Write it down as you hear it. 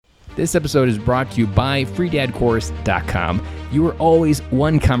This episode is brought to you by freedadcourse.com. You are always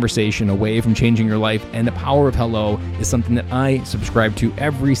one conversation away from changing your life, and the power of hello is something that I subscribe to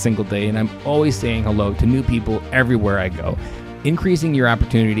every single day, and I'm always saying hello to new people everywhere I go. Increasing your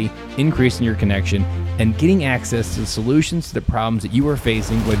opportunity, increasing your connection, and getting access to the solutions to the problems that you are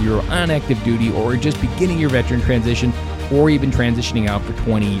facing, whether you're on active duty or just beginning your veteran transition or even transitioning out for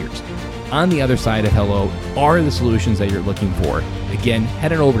 20 years. On the other side of hello are the solutions that you're looking for. Again,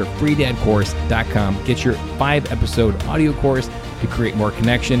 head on over to freedadcourse.com. Get your 5-episode audio course to create more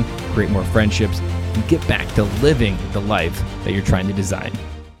connection, create more friendships, and get back to living the life that you're trying to design.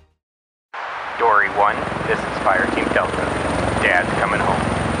 Dory 1, this is Fireteam Delta. Dad's coming home.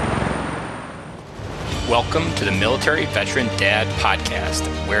 Welcome to the Military Veteran Dad Podcast,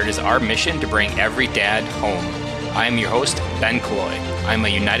 where it is our mission to bring every dad home. I am your host, Ben Killoy. I'm a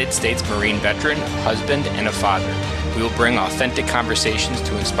United States Marine veteran, husband, and a father. We will bring authentic conversations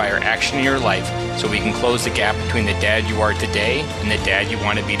to inspire action in your life so we can close the gap between the dad you are today and the dad you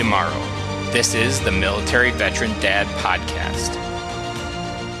want to be tomorrow. This is the Military Veteran Dad Podcast.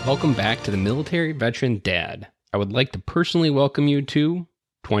 Welcome back to the Military Veteran Dad. I would like to personally welcome you to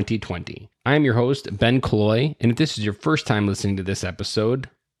 2020. I am your host, Ben Killoy, and if this is your first time listening to this episode,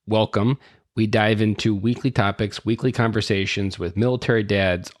 welcome. We dive into weekly topics, weekly conversations with military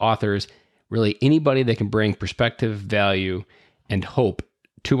dads, authors, really anybody that can bring perspective, value, and hope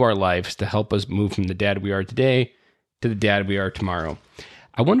to our lives to help us move from the dad we are today to the dad we are tomorrow.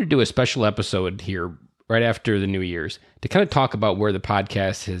 I wanted to do a special episode here right after the New Year's to kind of talk about where the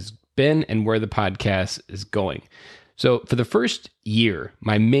podcast has been and where the podcast is going. So for the first year,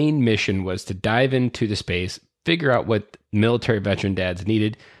 my main mission was to dive into the space, figure out what military veteran dads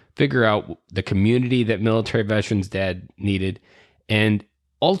needed, figure out the community that military veterans dad needed, and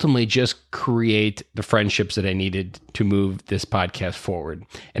ultimately just create the friendships that I needed to move this podcast forward.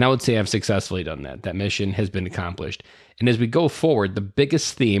 And I would say I've successfully done that. That mission has been accomplished. And as we go forward, the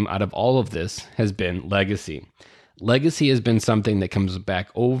biggest theme out of all of this has been legacy. Legacy has been something that comes back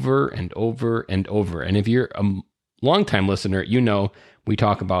over and over and over. And if you're a longtime listener, you know we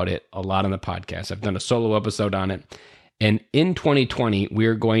talk about it a lot on the podcast. I've done a solo episode on it. And in 2020,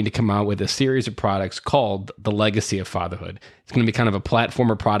 we're going to come out with a series of products called The Legacy of Fatherhood. It's going to be kind of a platform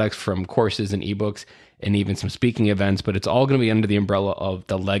of products from courses and ebooks and even some speaking events, but it's all going to be under the umbrella of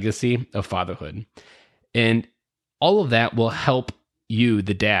The Legacy of Fatherhood. And all of that will help you,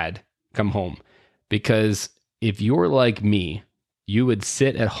 the dad, come home. Because if you're like me, you would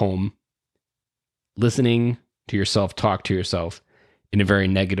sit at home listening to yourself talk to yourself in a very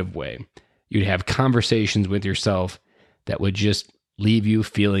negative way. You'd have conversations with yourself that would just leave you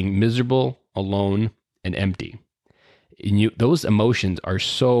feeling miserable, alone, and empty. And those emotions are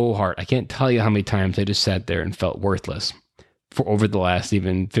so hard. I can't tell you how many times I just sat there and felt worthless for over the last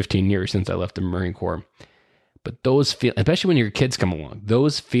even 15 years since I left the Marine Corps. But those feelings, especially when your kids come along,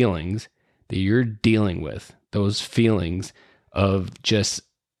 those feelings that you're dealing with, those feelings of just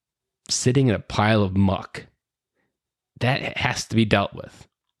sitting in a pile of muck, that has to be dealt with.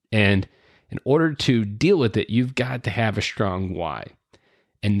 And in order to deal with it, you've got to have a strong why.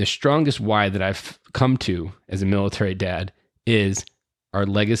 And the strongest why that I've come to as a military dad is our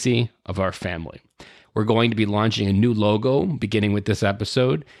legacy of our family. We're going to be launching a new logo beginning with this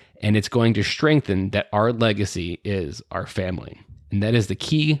episode, and it's going to strengthen that our legacy is our family. And that is the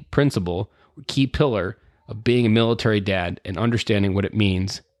key principle, key pillar of being a military dad and understanding what it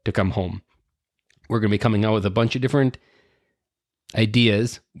means to come home. We're going to be coming out with a bunch of different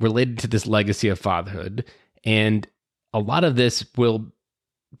ideas related to this legacy of fatherhood. And a lot of this will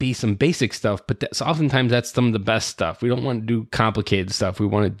be some basic stuff, but oftentimes that's some of the best stuff. We don't want to do complicated stuff. We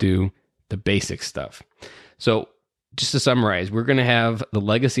want to do the basic stuff. So just to summarize, we're going to have the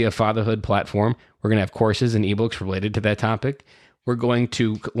Legacy of Fatherhood platform. We're going to have courses and ebooks related to that topic. We're going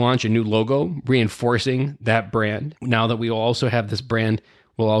to launch a new logo, reinforcing that brand. Now that we will also have this brand,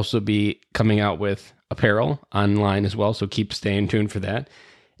 we'll also be coming out with apparel online as well, so keep staying tuned for that.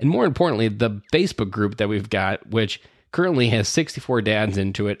 And more importantly, the Facebook group that we've got, which currently has 64 dads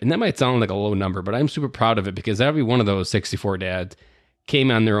into it, and that might sound like a low number, but I'm super proud of it because every one of those 64 dads came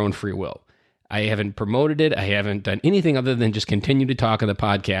on their own free will. I haven't promoted it. I haven't done anything other than just continue to talk on the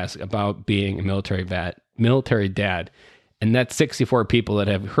podcast about being a military dad. And that's 64 people that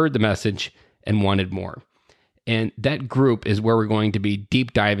have heard the message and wanted more. And that group is where we're going to be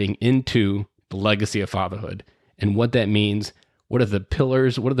deep diving into the legacy of fatherhood and what that means. What are the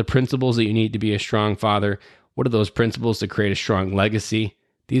pillars? What are the principles that you need to be a strong father? What are those principles to create a strong legacy?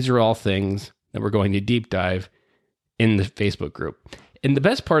 These are all things that we're going to deep dive in the Facebook group. And the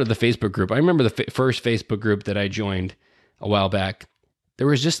best part of the Facebook group, I remember the first Facebook group that I joined a while back. there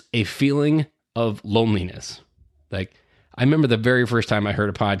was just a feeling of loneliness. Like, I remember the very first time I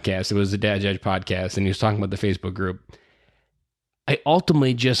heard a podcast, it was the Dad's Edge podcast, and he was talking about the Facebook group. I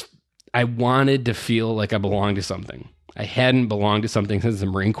ultimately I wanted to feel like I belonged to something. I hadn't belonged to something since the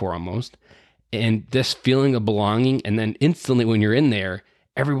Marine Corps almost. And this feeling of belonging, and then instantly when you're in there,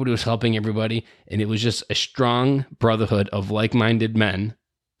 everybody was helping everybody, and it was just a strong brotherhood of like-minded men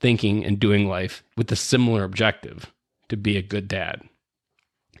thinking and doing life with a similar objective, to be a good dad.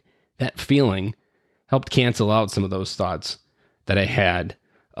 That feeling helped cancel out some of those thoughts that I had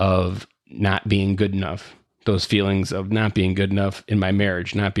of not being good enough. Those feelings of not being good enough in my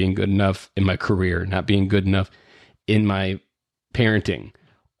marriage, not being good enough in my career, not being good enough in my parenting.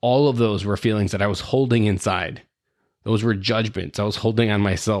 All of those were feelings that I was holding inside. Those were judgments I was holding on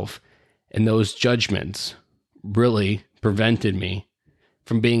myself. And those judgments really prevented me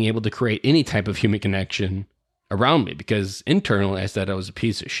from being able to create any type of human connection around me, because internally I said I was a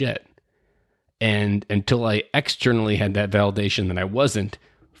piece of shit. And until I externally had that validation that I wasn't,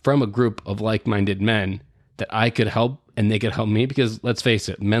 from a group of like-minded men, that I could help and they could help me, because let's face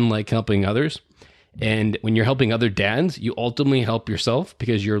it, men like helping others. And when you're helping other dads, you ultimately help yourself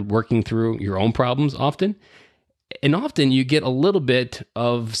because you're working through your own problems often. And often you get a little bit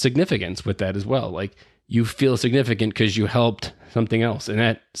of significance with that as well. Like, you feel significant because you helped something else. And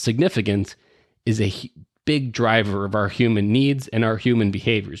that significance is a big driver of our human needs and our human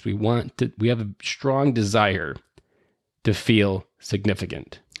behaviors. We have a strong desire to feel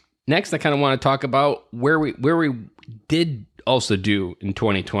significant. Next, I kind of want to talk about where we did also do in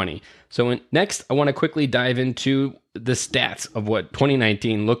 2020. So next, I want to quickly dive into the stats of what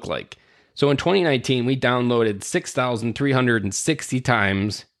 2019 looked like. So in 2019, we downloaded 6,360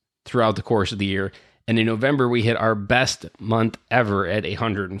 times throughout the course of the year. And in November, we hit our best month ever at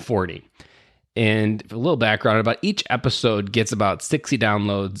 140. And a little background about each episode gets about 60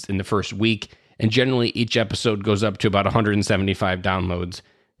 downloads in the first week. And generally, each episode goes up to about 175 downloads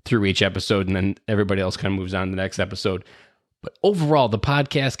through each episode. And then everybody else kind of moves on to the next episode. But overall, the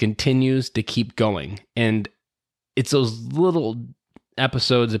podcast continues to keep going. And it's those little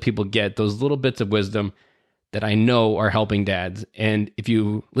episodes that people get, those little bits of wisdom that I know are helping dads. And if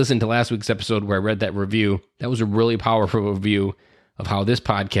you listen to last week's episode where I read that review, that was a really powerful review of how this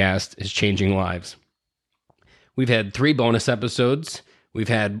podcast is changing lives. We've had 3 bonus episodes. We've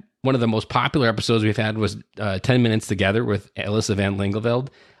had one of the most popular episodes we've had was 10 Minutes Together with Alyssa Van Lingelveld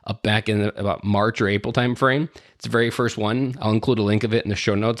up back in about March or April timeframe. It's the very first one. I'll include a link of it in the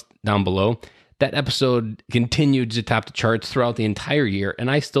show notes down below. That episode continued to top the charts throughout the entire year, and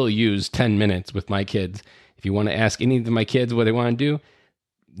I still use 10 minutes with my kids. If you want to ask any of my kids what they want to do,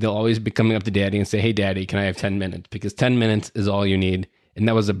 they'll always be coming up to daddy and say, "Hey, daddy, can I have 10 minutes? Because 10 minutes is all you need. And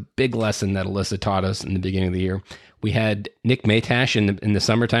that was a big lesson that Alyssa taught us in the beginning of the year. We had Nick Maytash in the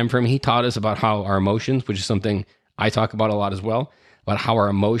summertime frame. He taught us about how our emotions, which is something I talk about a lot as well, about how our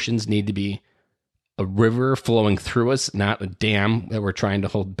emotions need to be a river flowing through us, not a dam that we're trying to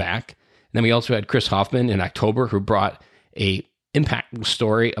hold back. And then we also had Chris Hoffman in October, who brought a impactful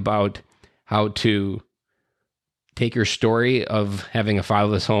story about how to take your story of having a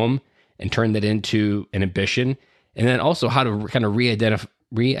fatherless home and turn that into an ambition. And then also how to kind of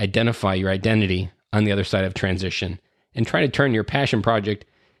re-identify your identity on the other side of transition and try to turn your passion project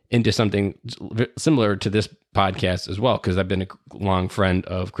into something similar to this podcast as well, because I've been a long friend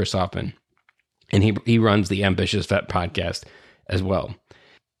of Chris Hoffman, and he runs the Ambitious Vet podcast as well.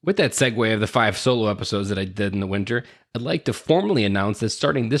 With that segue of the 5 solo episodes that I did in the winter, I'd like to formally announce that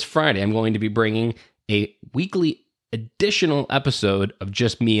starting this Friday, I'm going to be bringing a weekly additional episode of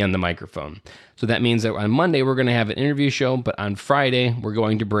just me on the microphone. So that means that on Monday, we're going to have an interview show, but on Friday, we're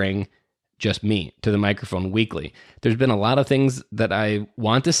going to bring just me to the microphone weekly. There's been a lot of things that I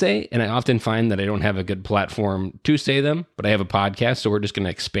want to say, and I often find that I don't have a good platform to say them, but I have a podcast, so we're just going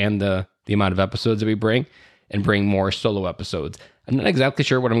to expand the amount of episodes that we bring and bring more solo episodes. I'm not exactly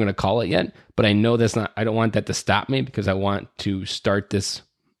sure what I'm going to call it yet, but I know I don't want that to stop me, because I want to start this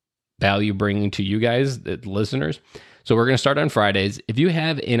value bringing to you guys, the listeners. So we're going to start on Fridays. If you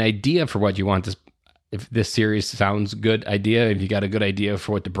have an idea for what you want if this series sounds good idea, if you got a good idea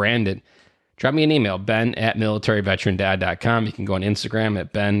for what to brand it, drop me an email, ben@militaryveterandad.com. You can go on Instagram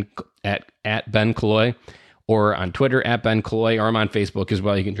at Ben Killoy, or on Twitter at Ben Killoy, or I'm on Facebook as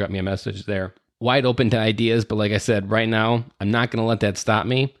well. You can drop me a message there. Wide open to ideas, but like I said, right now, I'm not going to let that stop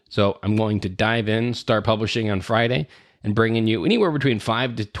me. So I'm going to dive in, start publishing on Friday, and bringing you anywhere between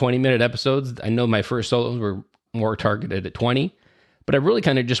 5 to 20-minute episodes. I know my first solos were more targeted at 20, but I really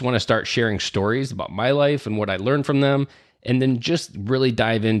kind of just want to start sharing stories about my life and what I learned from them, and then just really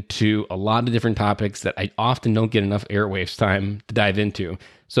dive into a lot of different topics that I often don't get enough airwaves time to dive into.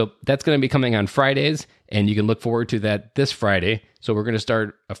 So that's going to be coming on Fridays, and you can look forward to that this Friday. So we're going to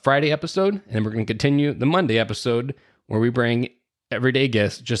start a Friday episode, and then we're going to continue the Monday episode where we bring everyday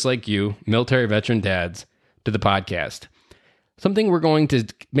guests just like you, military veteran dads, to the podcast. Something we're going to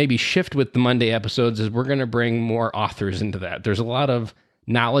maybe shift with the Monday episodes is we're going to bring more authors into that. There's a lot of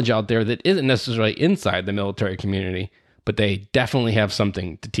knowledge out there that isn't necessarily inside the military community, but they definitely have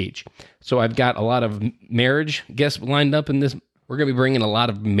something to teach. So I've got a lot of marriage guests lined up in this. We're going to be bringing a lot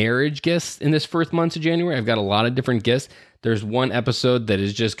of marriage guests in this first month of January. I've got a lot of different guests. There's one episode that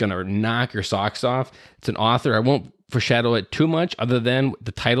is just going to knock your socks off. It's an author. I won't foreshadow it too much other than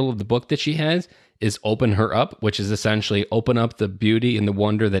the title of the book that she has is Open Her Up, which is essentially open up the beauty and the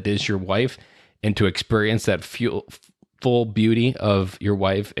wonder that is your wife and to experience that full beauty of your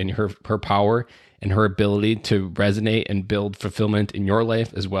wife and her power and her ability to resonate and build fulfillment in your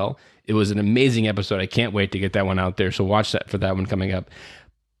life as well. It was an amazing episode. I can't wait to get that one out there. So watch that for that one coming up.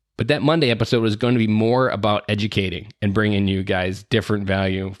 But that Monday episode is going to be more about educating and bringing you guys different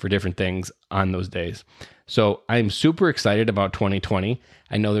value for different things on those days. So I'm super excited about 2020.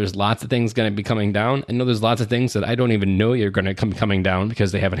 I know there's lots of things going to be coming down. I know there's lots of things that I don't even know you're going to come coming down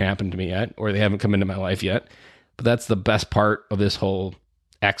because they haven't happened to me yet or they haven't come into my life yet. But that's the best part of this whole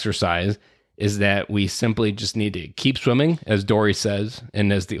exercise is that we simply just need to keep swimming, as Dory says,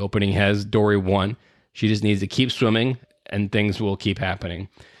 and as the opening has, Dory won. She just needs to keep swimming and things will keep happening.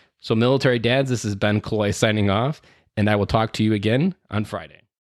 So military dads, this is Ben Killoy signing off, and I will talk to you again on Friday.